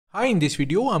Hi, in this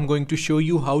video, I'm going to show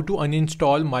you how to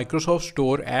uninstall Microsoft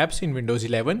Store apps in Windows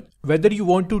 11. Whether you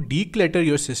want to declutter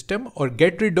your system or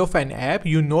get rid of an app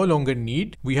you no longer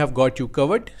need, we have got you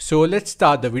covered. So let's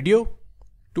start the video.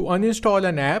 To uninstall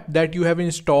an app that you have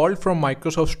installed from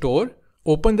Microsoft Store,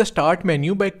 open the Start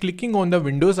menu by clicking on the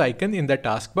Windows icon in the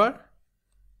taskbar.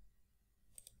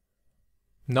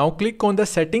 Now click on the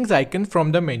Settings icon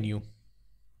from the menu.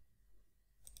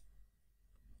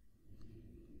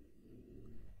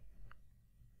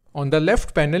 On the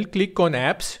left panel, click on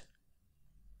Apps.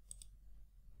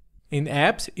 In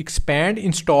Apps, expand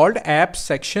Installed Apps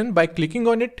section by clicking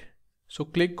on it. So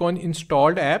click on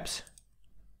Installed Apps.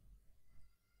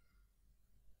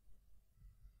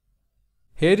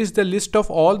 Here is the list of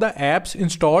all the apps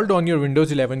installed on your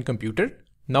Windows 11 computer.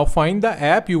 Now find the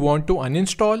app you want to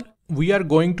uninstall. We are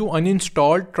going to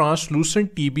uninstall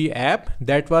Translucent TB app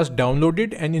that was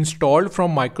downloaded and installed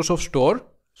from Microsoft Store.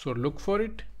 So look for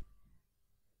it.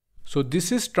 So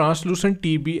this is Translucent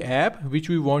TB app which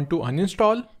we want to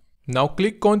uninstall. Now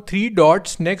click on three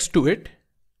dots next to it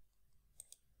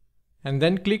and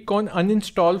then click on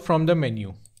Uninstall from the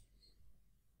menu.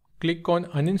 Click on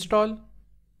Uninstall.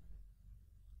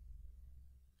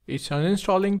 It's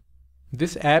uninstalling.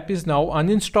 This app is now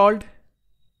uninstalled.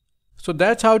 So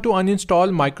that's how to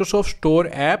uninstall Microsoft Store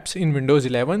apps in Windows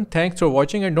 11. Thanks for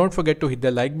watching and don't forget to hit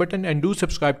the like button and do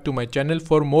subscribe to my channel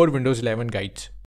for more Windows 11 guides.